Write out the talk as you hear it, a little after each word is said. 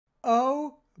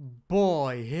Oh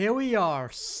boy, here we are,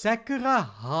 Sakura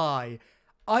High.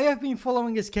 I have been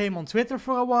following this game on Twitter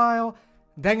for a while,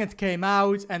 then it came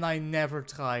out and I never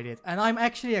tried it. And I'm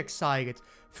actually excited.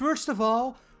 First of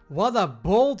all, what a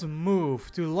bold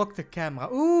move to lock the camera.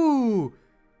 Ooh!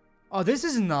 Oh, this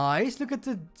is nice. Look at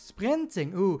the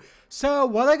sprinting. Ooh. So,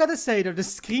 what I gotta say though, the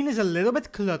screen is a little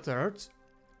bit cluttered.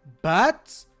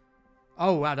 But...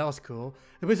 oh, wow, that was cool.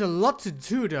 There was a lot to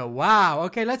do, though. Wow.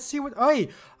 Okay, let's see what... oi!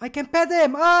 I can pet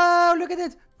him! Oh, look at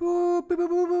it! Boop, boop, boop,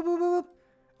 boop, boop, boop, boop.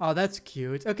 Oh, that's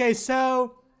cute. Okay,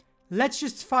 so... let's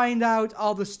just find out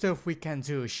all the stuff we can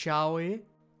do, shall we?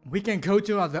 We can go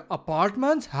to the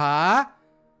apartment, huh?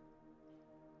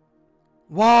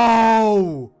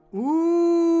 Whoa!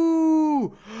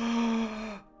 Ooh!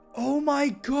 Oh my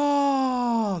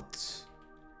god!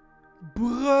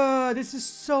 Bruh, this is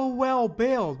so well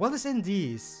built. What is in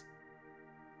these?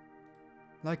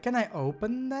 Like, can I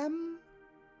open them?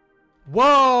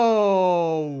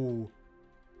 Whoa!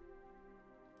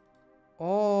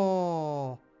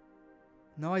 Oh.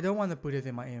 No, I don't want to put it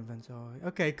in my inventory.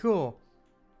 Okay, cool.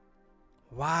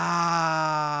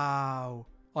 Wow.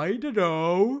 I don't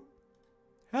know.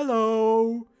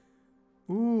 Hello.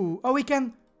 Ooh. Oh, we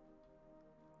can...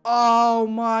 oh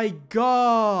my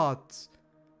god.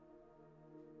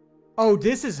 Oh,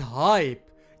 this is hype.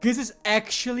 This is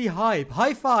actually hype.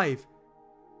 High five.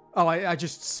 Oh, I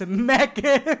just smack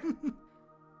him.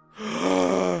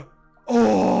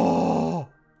 Oh.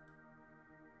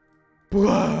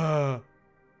 Bruh.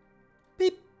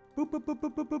 Beep. Boop, boop, boop,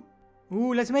 boop, boop, boop.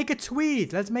 Ooh, let's make a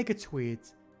tweet. Let's make a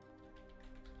tweet.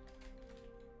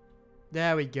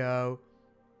 There we go.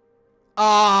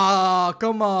 Ah,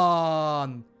 come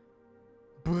on.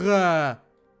 Bruh.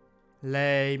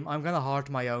 Lame. I'm gonna heart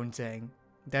my own thing.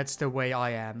 That's the way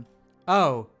I am.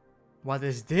 Oh. What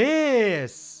is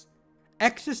this?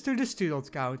 Access to the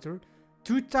student counter.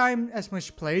 2 times as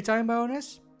much playtime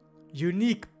bonus.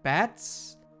 Unique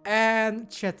pets. And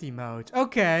chat emote.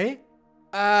 Okay.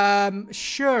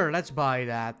 Sure. Let's buy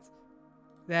that.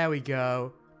 There we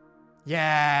go.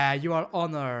 Yeah, you are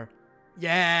honor.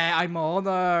 Yeah, I'm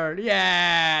honored.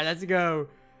 Yeah, let's go.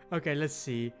 Okay, let's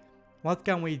see. What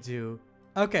can we do?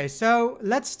 Okay, so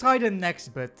let's try the next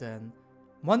button.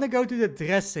 Wanna go to the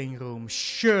dressing room?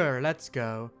 Sure, let's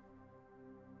go.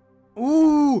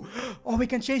 Ooh! Oh, we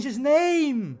can change his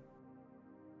name!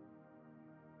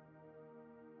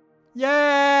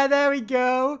 Yeah, there we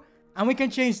go! And we can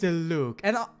change the look.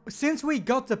 And since we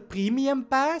got the premium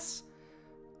pass,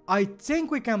 I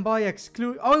think we can buy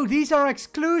exclusive... oh, these are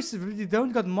exclusive! We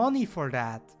don't got money for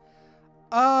that.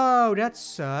 Oh, that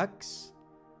sucks.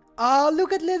 Oh,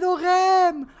 look at little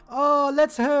Rem! Oh,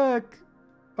 let's hug.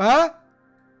 Huh?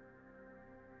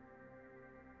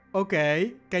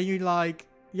 Okay, can you like...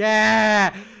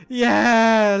 yeah!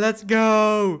 Yeah! Let's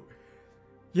go!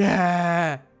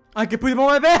 Yeah! I can put him on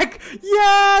my back!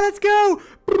 Yeah! Let's go!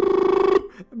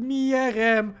 Me and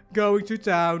Rem going to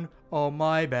town on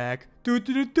my back. So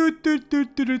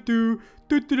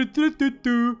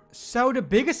the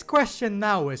biggest question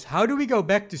now is, how do we go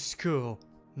back to school?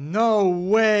 No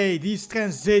way! These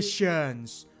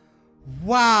transitions!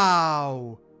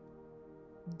 Wow!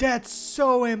 That's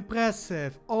so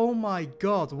impressive. Oh my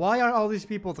god. Why are all these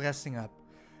people dressing up?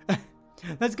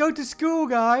 Let's go to school,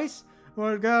 guys.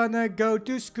 We're gonna go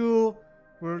to school.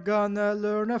 We're gonna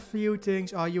learn a few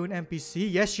things. Are you an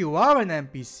NPC? Yes, you are an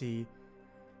NPC.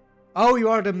 Oh, you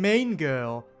are the main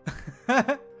girl.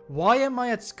 Why am I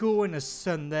at school on a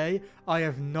Sunday? I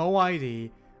have no idea.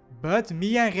 But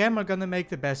me and Rem are gonna make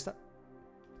the best.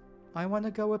 I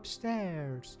wanna go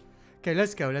upstairs. Okay,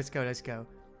 let's go, let's go, let's go.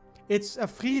 It's a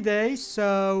free day,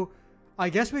 so I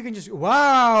guess we can just...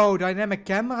 wow, dynamic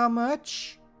camera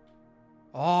much?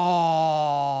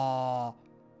 Oh,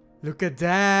 look at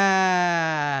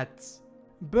that.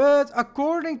 But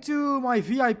according to my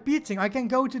VIP thing, I can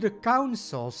go to the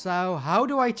council. So how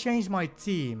do I change my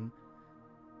team?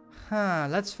 Huh,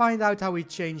 let's find out how we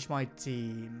change my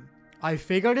team. I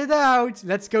figured it out.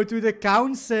 Let's go to the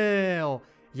council.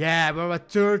 Yeah, we're a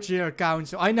 3rd year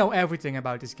council. I know everything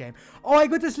about this game. Oh, I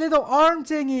got this little arm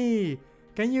thingy.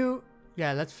 Can you...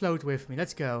 yeah, let's float with me.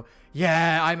 Let's go.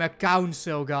 Yeah, I'm a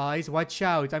council, guys. Watch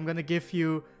out. I'm gonna give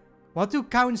you... what do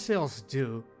councils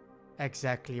do?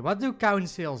 Exactly. What do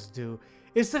councils do?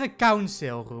 Is there a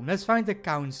council room? Let's find the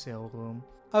council room.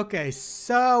 Okay,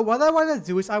 so what I want to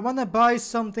do is I want to buy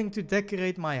something to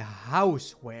decorate my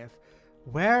house with.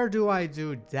 Where do I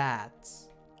do that?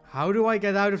 How do I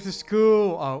get out of the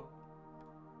school? Oh.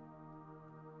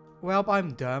 Well,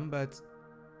 I'm dumb, but...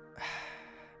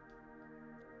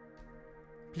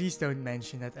 please don't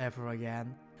mention that ever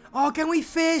again. Oh, can we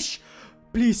fish?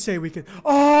 Please say we can.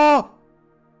 Oh!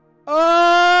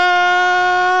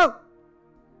 Oh!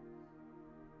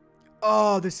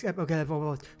 Oh, this. Okay,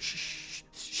 shh, shh,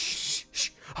 shh,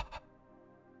 shh.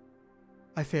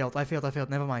 I failed.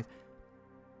 Never mind.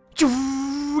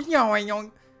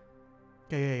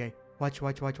 Okay. Watch.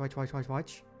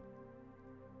 Watch.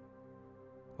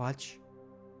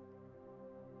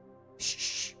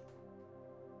 Shh.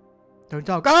 Don't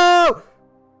talk. Oh!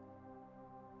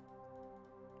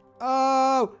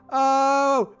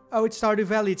 Oh, it's Stardew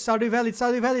Valley.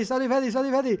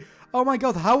 Oh my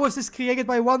god, how was this created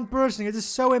by one person? It is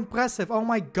so impressive. Oh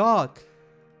my god.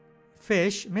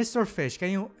 Fish, Mr. Fish,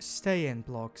 can you stay in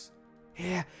blocks?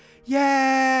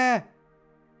 Yeah.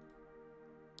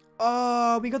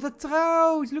 Oh, we got a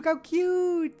trout. Look how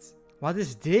cute. What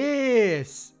is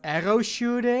this? Arrow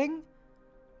shooting?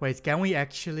 Wait, can we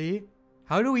actually?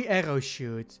 How do we arrow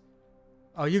shoot?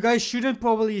 Oh, you guys shouldn't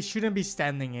be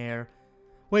standing here.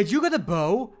 Wait, you got a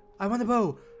bow? I want a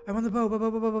bow.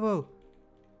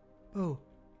 Bow.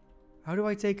 How do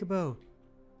I take a bow?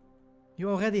 You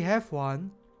already have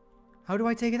one. How do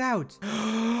I take it out?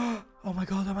 Oh my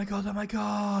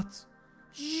god.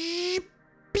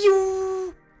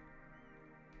 Pew!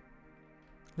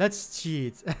 Let's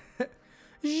cheat.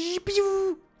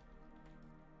 Pew!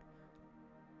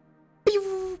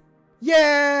 Pew!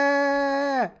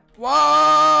 Yeah!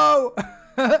 Whoa!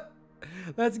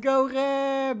 Let's go,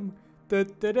 Rem!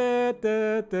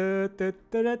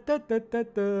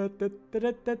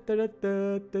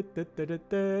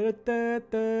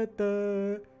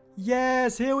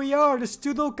 Yes, here we are, the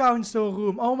student council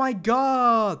room. Oh my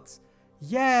god.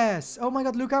 Yes. Oh my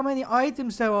god, look how many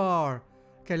items there are.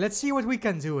 Okay, let's see what we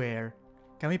can do here.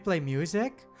 Can we play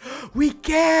music? We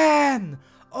can!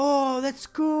 Oh, that's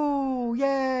cool.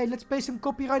 Yay, let's play some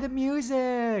copyrighted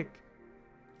music.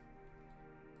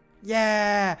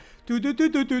 Yeah. You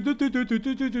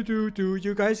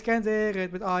guys can't hear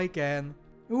it, but I can.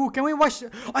 Ooh, can we wash?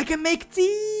 I can make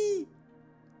tea.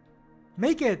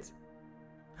 Make it.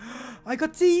 I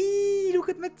got tea. Look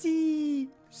at my tea.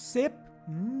 Sip.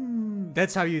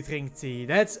 That's how you drink tea.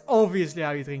 That's obviously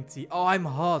how you drink tea. Oh, I'm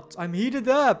hot. I'm heated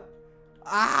up.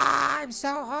 Ah, I'm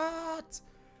so hot.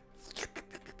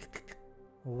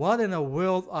 What in the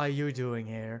world are you doing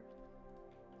here?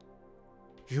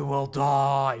 You will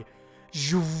die.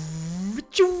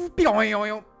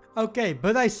 Okay,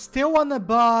 but I still want to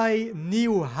buy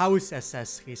new house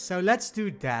accessories. So let's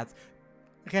do that.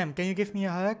 Rem, can you give me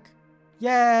a hug?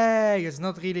 Yay! It's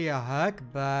not really a hug,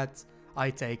 but I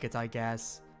take it, I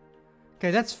guess.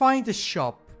 Okay, let's find the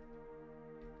shop.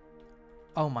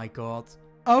 Oh my god.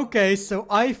 Okay, so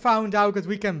I found out that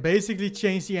we can basically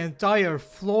change the entire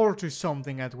floor to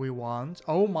something that we want.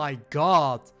 Oh my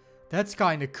god. That's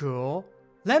kind of cool.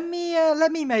 Let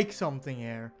me make something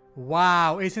here.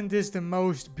 Wow, isn't this the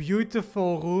most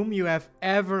beautiful room you have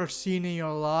ever seen in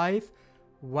your life?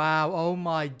 Wow, oh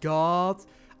my god.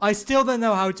 I still don't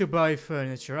know how to buy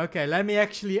furniture. Okay, let me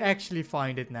actually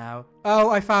find it now. Oh,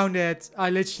 I found it. I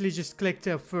literally just clicked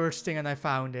the first thing and I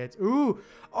found it. Ooh,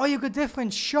 oh, you got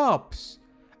different shops.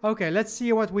 Okay, let's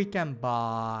see what we can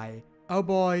buy. Oh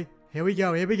boy, here we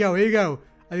go. Are you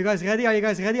guys ready? Are you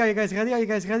guys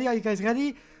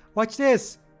ready? Watch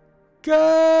this.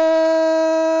 Go!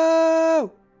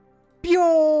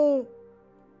 Pew!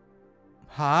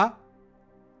 Huh?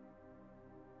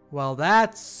 Well,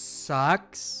 that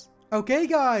sucks. Okay,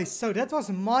 guys, so that was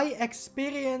my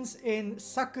experience in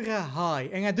Sakura High.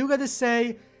 And I do gotta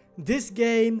say, this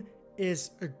game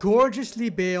is gorgeously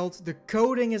built. The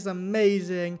coding is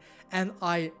amazing. And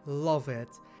I love it.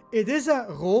 It is a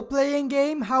role-playing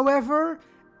game, however.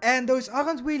 And those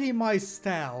aren't really my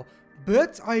style.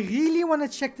 But I really want to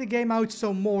check the game out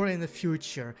some more in the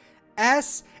future,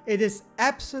 as it is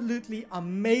absolutely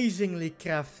amazingly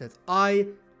crafted. I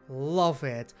love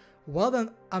it. What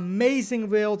an amazing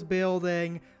world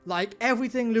building. Like,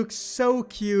 everything looks so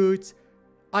cute.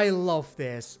 I love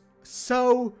this.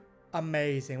 So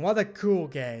amazing. What a cool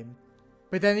game.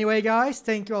 But anyway, guys,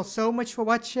 thank you all so much for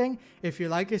watching. If you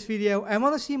like this video and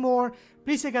want to see more,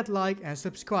 please hit that like and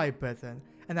subscribe button.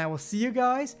 And I will see you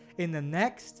guys in the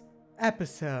next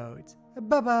episode.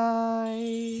 Bye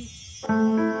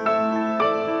bye.